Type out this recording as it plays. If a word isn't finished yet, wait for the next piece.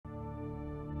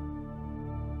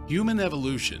Human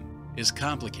evolution is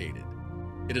complicated.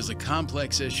 It is a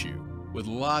complex issue with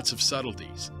lots of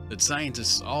subtleties that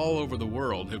scientists all over the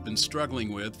world have been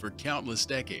struggling with for countless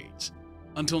decades.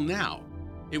 Until now,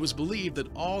 it was believed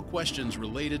that all questions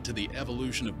related to the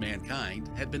evolution of mankind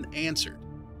had been answered.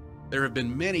 There have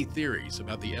been many theories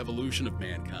about the evolution of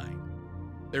mankind.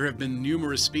 There have been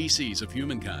numerous species of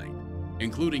humankind,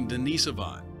 including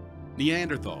Denisovan,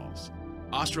 Neanderthals,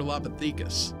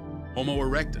 Australopithecus, Homo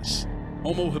Erectus,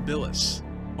 Homo Habilis,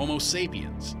 Homo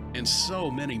Sapiens, and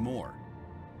so many more.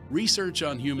 Research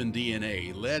on human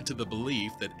DNA led to the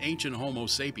belief that ancient Homo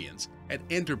Sapiens had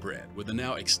interbred with the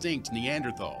now extinct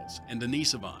Neanderthals and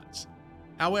Denisovans.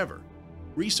 However,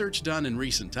 research done in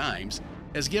recent times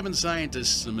has given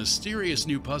scientists a mysterious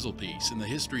new puzzle piece in the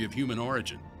history of human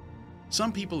origin.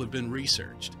 Some people have been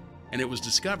researched, and it was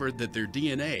discovered that their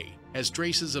DNA has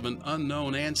traces of an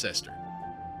unknown ancestor.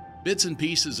 Bits and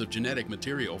pieces of genetic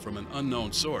material from an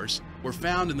unknown source were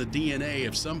found in the DNA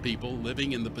of some people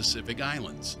living in the Pacific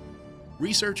Islands.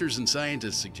 Researchers and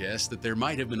scientists suggest that there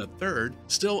might have been a third,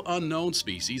 still unknown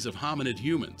species of hominid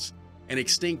humans and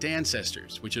extinct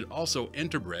ancestors which had also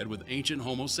interbred with ancient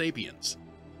Homo sapiens.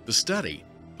 The study,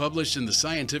 published in the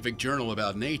Scientific Journal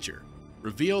About Nature,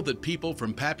 revealed that people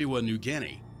from Papua New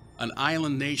Guinea, an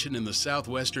island nation in the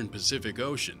southwestern Pacific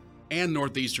Ocean and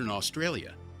northeastern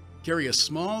Australia, carry a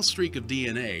small streak of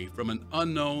DNA from an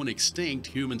unknown extinct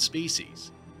human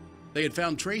species. They had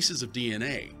found traces of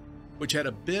DNA which had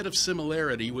a bit of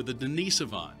similarity with the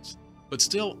Denisovans, but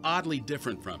still oddly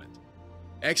different from it.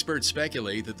 Experts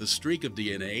speculate that the streak of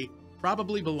DNA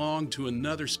probably belonged to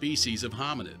another species of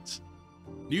hominids.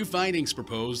 New findings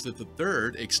propose that the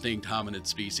third extinct hominid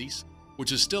species,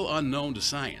 which is still unknown to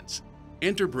science,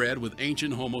 interbred with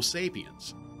ancient Homo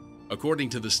sapiens. According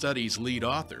to the study's lead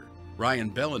author,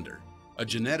 Ryan Bellender, a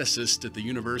geneticist at the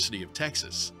University of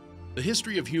Texas, the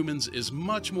history of humans is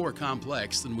much more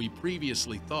complex than we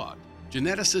previously thought.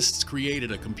 Geneticists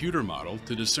created a computer model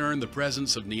to discern the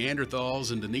presence of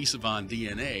Neanderthals and Denisovan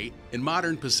DNA in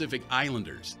modern Pacific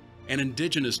Islanders and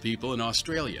indigenous people in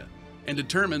Australia, and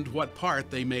determined what part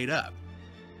they made up.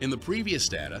 In the previous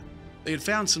data, they had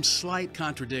found some slight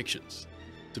contradictions.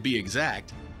 To be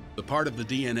exact, the part of the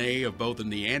DNA of both the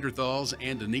Neanderthals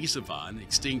and Denisovan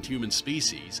extinct human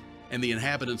species and the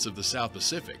inhabitants of the South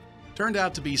Pacific turned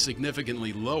out to be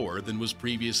significantly lower than was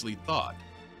previously thought.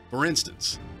 For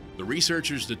instance, the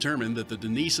researchers determined that the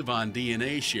Denisovan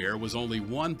DNA share was only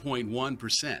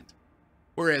 1.1%,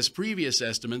 whereas previous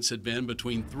estimates had been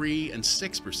between 3 and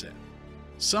 6%.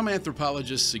 Some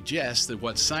anthropologists suggest that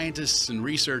what scientists and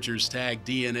researchers tag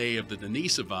DNA of the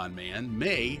Denisovan man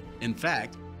may, in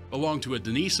fact, belong to a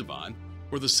Denisovan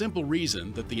for the simple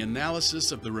reason that the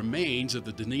analysis of the remains of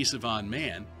the Denisovan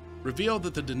man revealed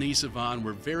that the Denisovan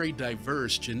were very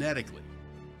diverse genetically.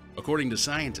 According to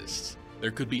scientists,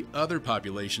 there could be other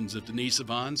populations of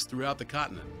Denisovans throughout the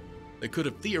continent that could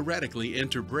have theoretically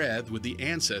interbred with the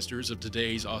ancestors of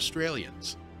today's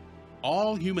Australians.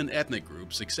 All human ethnic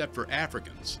groups, except for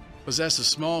Africans, possess a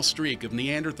small streak of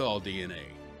Neanderthal DNA.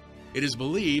 It is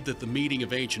believed that the meeting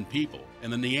of ancient people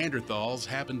and the Neanderthals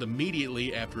happened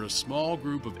immediately after a small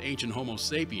group of ancient Homo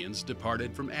sapiens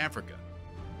departed from Africa.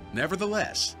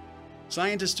 Nevertheless,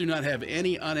 scientists do not have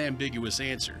any unambiguous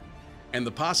answer, and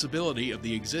the possibility of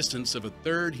the existence of a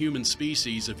third human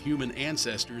species of human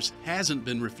ancestors hasn't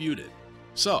been refuted.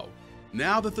 So,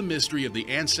 now that the mystery of the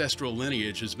ancestral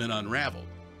lineage has been unraveled,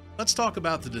 let's talk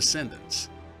about the descendants.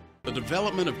 The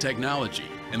development of technology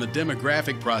and the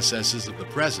demographic processes of the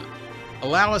present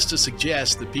allow us to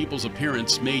suggest that people's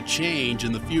appearance may change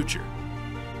in the future.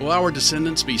 Will our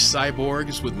descendants be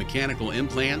cyborgs with mechanical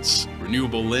implants,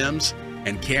 renewable limbs,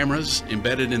 and cameras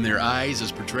embedded in their eyes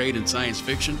as portrayed in science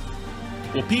fiction?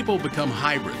 Will people become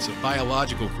hybrids of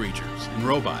biological creatures and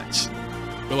robots?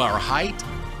 Will our height,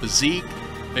 physique,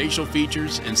 facial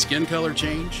features, and skin color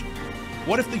change?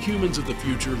 What if the humans of the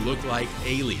future look like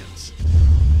aliens?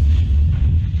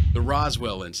 The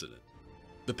Roswell incident.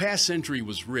 The past century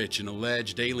was rich in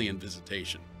alleged alien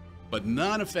visitation, but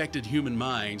none affected human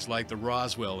minds like the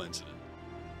Roswell incident.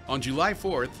 On July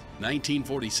 4th,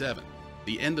 1947,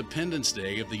 the Independence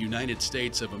Day of the United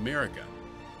States of America,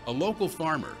 a local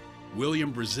farmer,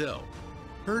 William Brazil,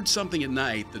 heard something at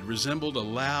night that resembled a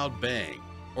loud bang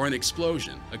or an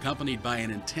explosion accompanied by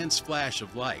an intense flash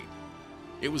of light.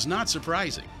 It was not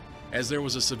surprising, as there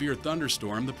was a severe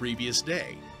thunderstorm the previous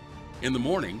day. In the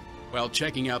morning, while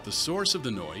checking out the source of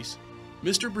the noise,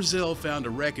 Mr. Brazil found a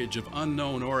wreckage of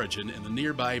unknown origin in the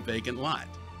nearby vacant lot.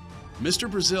 Mr.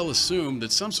 Brazil assumed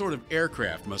that some sort of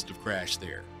aircraft must have crashed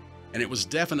there, and it was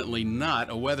definitely not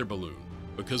a weather balloon,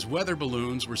 because weather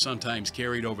balloons were sometimes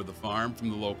carried over the farm from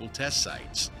the local test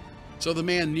sites, so the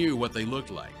man knew what they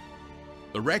looked like.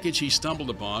 The wreckage he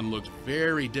stumbled upon looked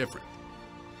very different.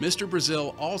 Mr.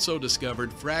 Brazil also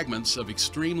discovered fragments of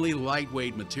extremely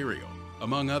lightweight material,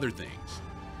 among other things.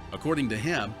 According to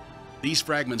him, these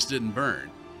fragments didn't burn,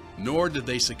 nor did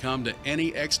they succumb to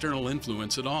any external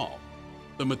influence at all.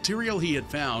 The material he had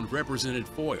found represented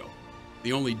foil.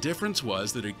 The only difference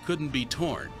was that it couldn't be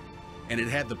torn, and it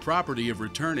had the property of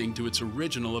returning to its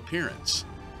original appearance.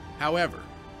 However,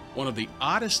 one of the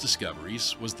oddest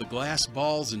discoveries was the glass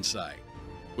balls inside,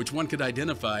 which one could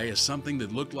identify as something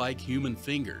that looked like human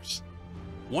fingers.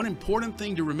 One important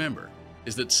thing to remember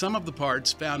is that some of the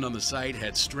parts found on the site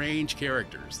had strange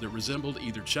characters that resembled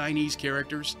either Chinese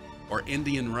characters or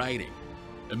Indian writing.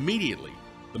 Immediately,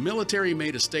 the military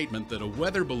made a statement that a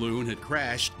weather balloon had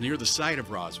crashed near the site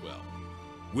of Roswell.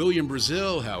 William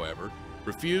Brazil, however,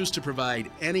 refused to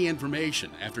provide any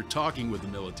information after talking with the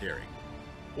military.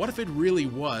 What if it really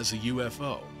was a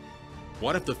UFO?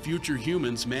 What if the future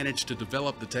humans managed to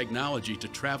develop the technology to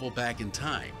travel back in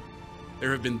time?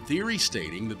 There have been theories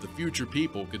stating that the future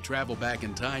people could travel back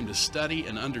in time to study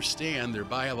and understand their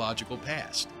biological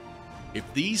past. If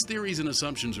these theories and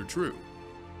assumptions are true,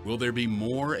 will there be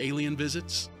more alien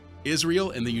visits?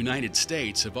 Israel and the United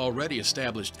States have already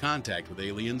established contact with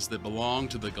aliens that belong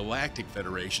to the Galactic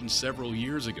Federation several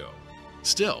years ago.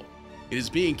 Still, it is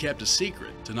being kept a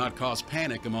secret to not cause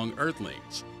panic among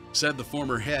Earthlings, said the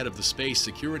former head of the Space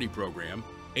Security Program,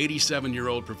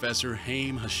 87-year-old Professor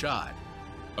Haim Hashad.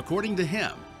 According to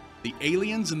him, the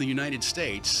aliens in the United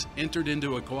States entered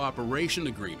into a cooperation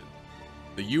agreement.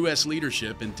 The U.S.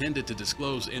 leadership intended to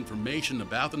disclose information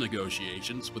about the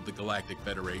negotiations with the Galactic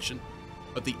Federation,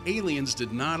 but the aliens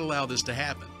did not allow this to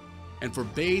happen and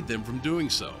forbade them from doing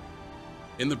so.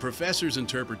 In the professor's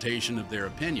interpretation of their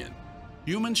opinion,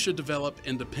 humans should develop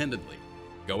independently,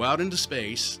 go out into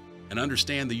space, and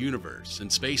understand the universe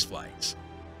and space flights.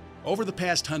 Over the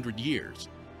past 100 years,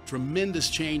 tremendous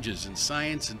changes in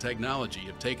science and technology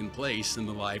have taken place in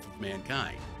the life of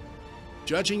mankind.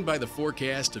 Judging by the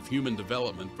forecast of human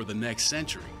development for the next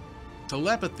century,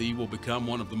 telepathy will become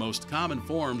one of the most common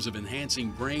forms of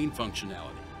enhancing brain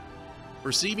functionality.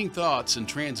 Perceiving thoughts and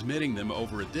transmitting them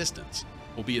over a distance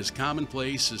will be as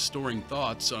commonplace as storing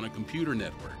thoughts on a computer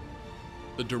network.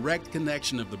 The direct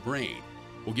connection of the brain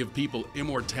will give people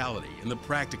immortality in the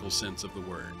practical sense of the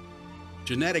word.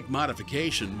 Genetic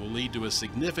modification will lead to a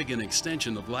significant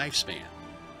extension of lifespan.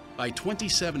 By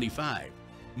 2075,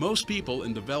 most people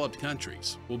in developed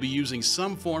countries will be using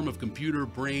some form of computer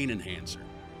brain enhancer.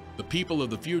 The people of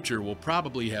the future will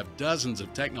probably have dozens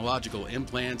of technological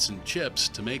implants and chips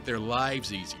to make their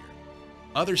lives easier.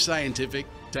 Other scientific,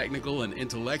 technical, and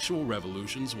intellectual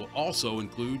revolutions will also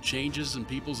include changes in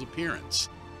people's appearance.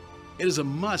 It is a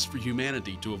must for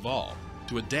humanity to evolve,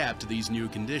 to adapt to these new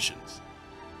conditions.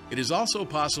 It is also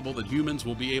possible that humans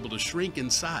will be able to shrink in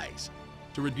size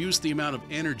to reduce the amount of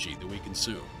energy that we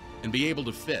consume and be able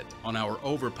to fit on our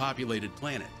overpopulated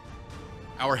planet.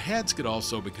 Our heads could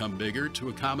also become bigger to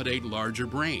accommodate larger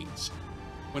brains.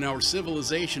 When our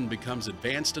civilization becomes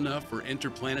advanced enough for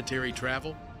interplanetary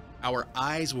travel, our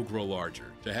eyes will grow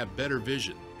larger to have better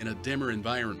vision in a dimmer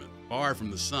environment far from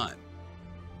the sun.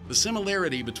 The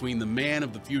similarity between the man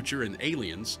of the future and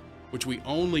aliens, which we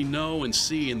only know and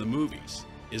see in the movies,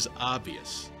 is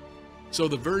obvious. So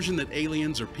the version that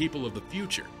aliens are people of the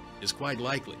future is quite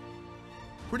likely.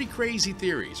 Pretty crazy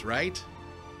theories, right?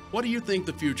 What do you think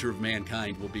the future of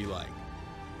mankind will be like?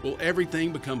 Will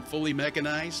everything become fully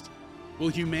mechanized? Will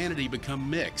humanity become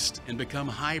mixed and become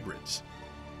hybrids?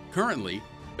 Currently,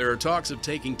 there are talks of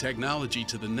taking technology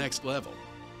to the next level.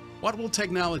 What will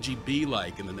technology be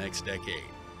like in the next decade?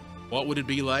 What would it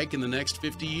be like in the next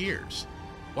 50 years?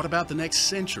 What about the next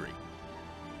century?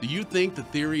 Do you think the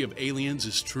theory of aliens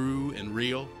is true and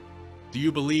real? Do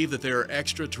you believe that there are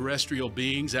extraterrestrial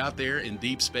beings out there in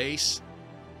deep space?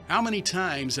 How many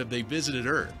times have they visited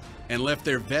Earth and left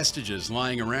their vestiges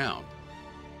lying around?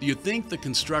 Do you think the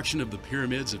construction of the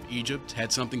pyramids of Egypt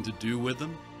had something to do with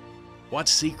them? What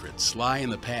secrets lie in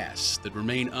the past that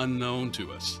remain unknown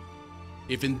to us?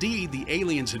 If indeed the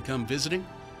aliens had come visiting,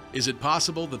 is it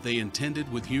possible that they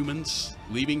intended with humans,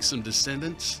 leaving some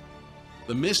descendants?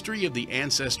 The mystery of the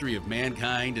ancestry of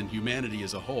mankind and humanity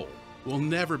as a whole will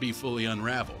never be fully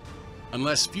unraveled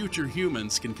unless future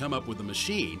humans can come up with a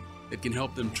machine that can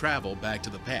help them travel back to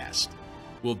the past.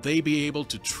 Will they be able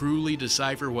to truly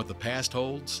decipher what the past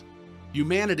holds?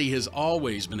 Humanity has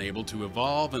always been able to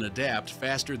evolve and adapt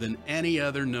faster than any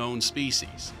other known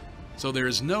species. So there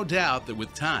is no doubt that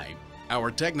with time,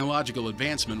 our technological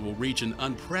advancement will reach an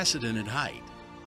unprecedented height.